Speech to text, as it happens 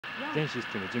全シ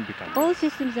ステム準備完了。 All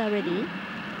systems are ready.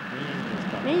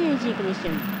 Main engine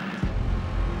ignition.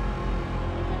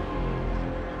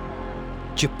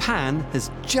 Japan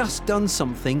has just done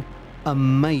something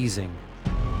amazing.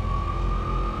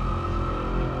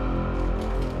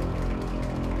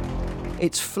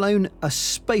 It's flown a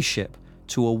spaceship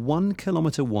to a 1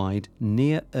 kilometre wide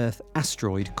near-Earth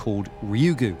asteroid called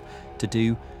Ryugu to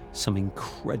do some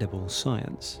incredible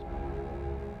science.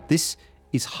 This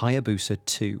is Hayabusa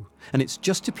 2, and it's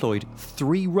just deployed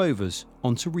 3 rovers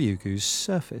onto Ryugu's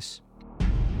surface.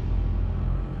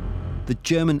 The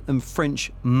German and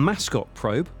French Mascot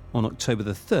probe on October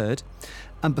the 3rd,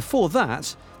 and before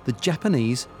that, the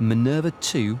Japanese Minerva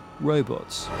 2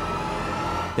 robots.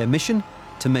 Their mission?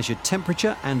 To measure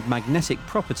temperature and magnetic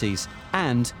properties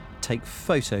and take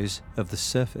photos of the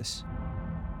surface.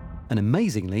 And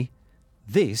amazingly,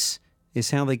 this is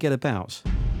how they get about.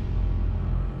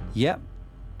 Yep,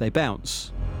 they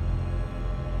bounce.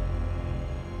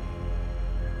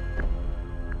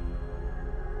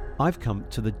 I've come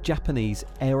to the Japanese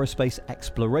Aerospace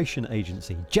Exploration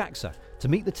Agency, Jaxa, to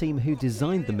meet the team who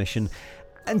designed the mission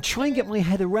and try and get my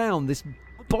head around this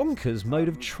bonkers mode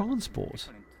of transport.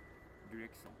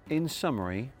 In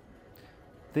summary,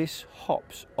 this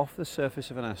hops off the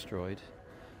surface of an asteroid,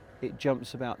 it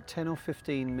jumps about 10 or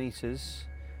 15 metres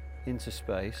into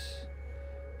space,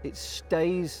 it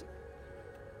stays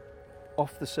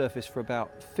off the surface for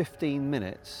about 15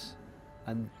 minutes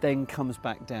and then comes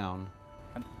back down.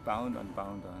 And bound and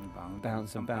bound and bound.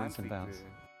 Bounce and bounce and bounce.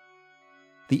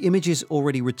 The images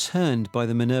already returned by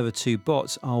the Minerva 2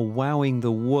 bots are wowing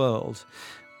the world,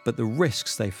 but the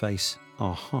risks they face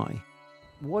are high.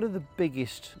 What are the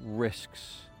biggest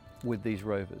risks with these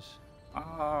rovers?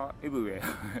 Everywhere.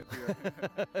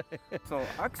 So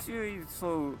actually,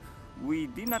 we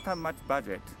did not have much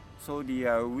budget. So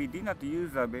we did not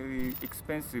use a very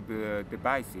expensive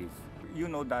devices. You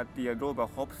know that the rover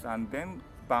hops and then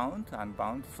bound.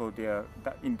 So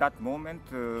in that moment,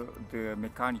 the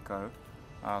mechanical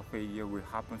failure will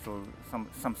happen. So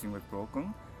something was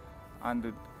broken.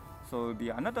 And so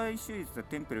another issue is the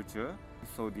temperature.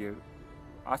 So the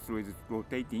asteroid is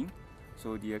rotating,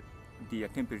 so the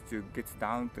temperature gets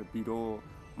down to below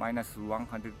minus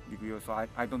 100 degrees. So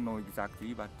I don't know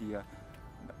exactly, but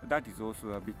that is also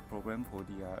a big problem for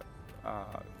the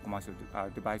commercial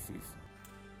devices.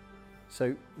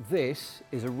 So this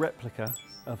is a replica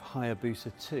of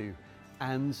Hayabusa 2,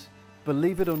 and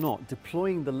believe it or not,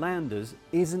 deploying the landers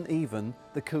isn't even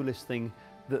the coolest thing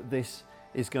that this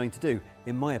is going to do,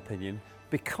 in my opinion,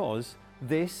 because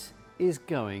this is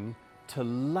going to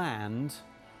land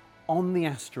on the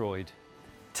asteroid,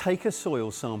 take a soil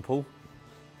sample,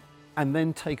 and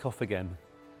then take off again,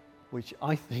 which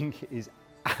I think is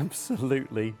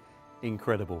absolutely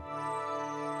incredible.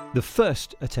 The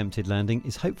first attempted landing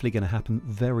is hopefully going to happen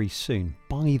very soon,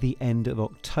 by the end of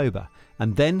October,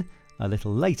 and then, a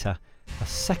little later, a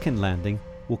second landing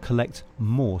will collect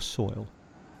more soil.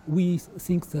 We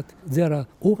think that there are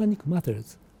organic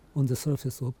matters on the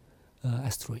surface of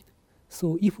asteroid.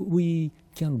 So if we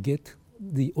can get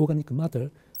the organic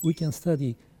matter, we can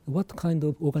study what kind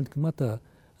of organic matter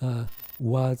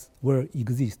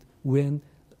exist when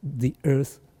the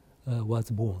Earth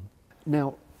was born.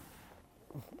 Now,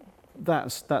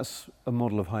 that's a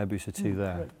model of Hayabusa 2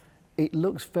 there. Right. It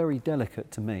looks very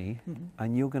delicate to me,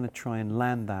 and you're going to try and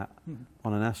land that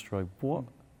on an asteroid.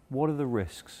 What are the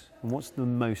risks, and what's the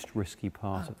most risky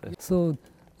part of this? So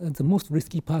the most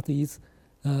risky part is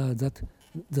that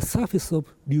the surface of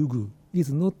Ryugu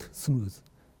is not smooth.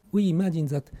 We imagine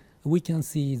that we can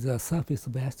see the surface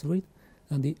of the asteroid,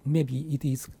 and maybe it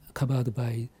is covered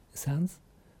by sands,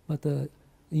 but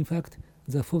in fact,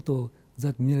 the photo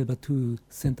that Minerva 2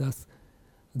 sent us,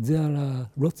 there are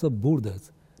lots of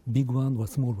boulders, big one or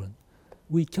small one.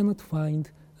 We cannot find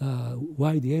a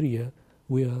wide area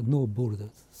where no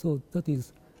boulders. So that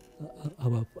is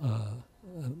our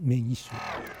main issue.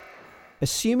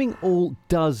 Assuming all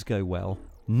does go well,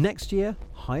 next year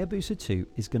Hayabusa 2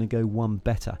 is going to go one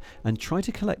better and try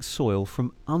to collect soil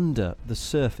from under the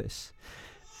surface.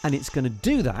 And it's going to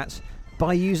do that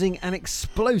by using an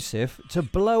explosive to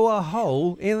blow a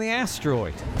hole in the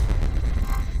asteroid.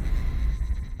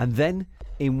 And then,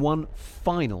 in one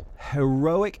final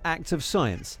heroic act of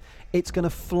science, it's going to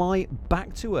fly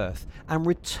back to Earth and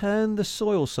return the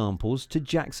soil samples to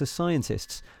Jaxa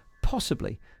scientists,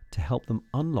 possibly to help them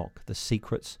unlock the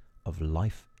secrets of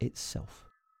life itself.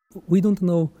 We don't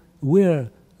know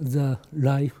where the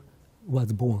life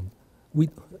was born.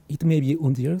 It may be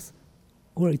on the Earth,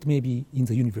 or it may be in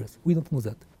the universe. We don't know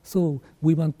that. So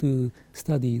we want to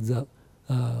study the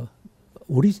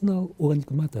original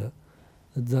organic matter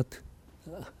that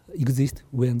exist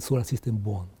when solar system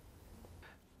born.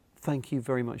 Thank you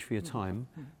very much for your time.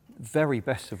 Very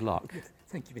best of luck. Yes,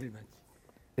 thank you very much.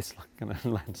 It's like going to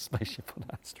land a spaceship on an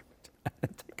asteroid and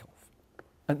then take off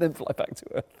and then fly back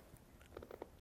to Earth.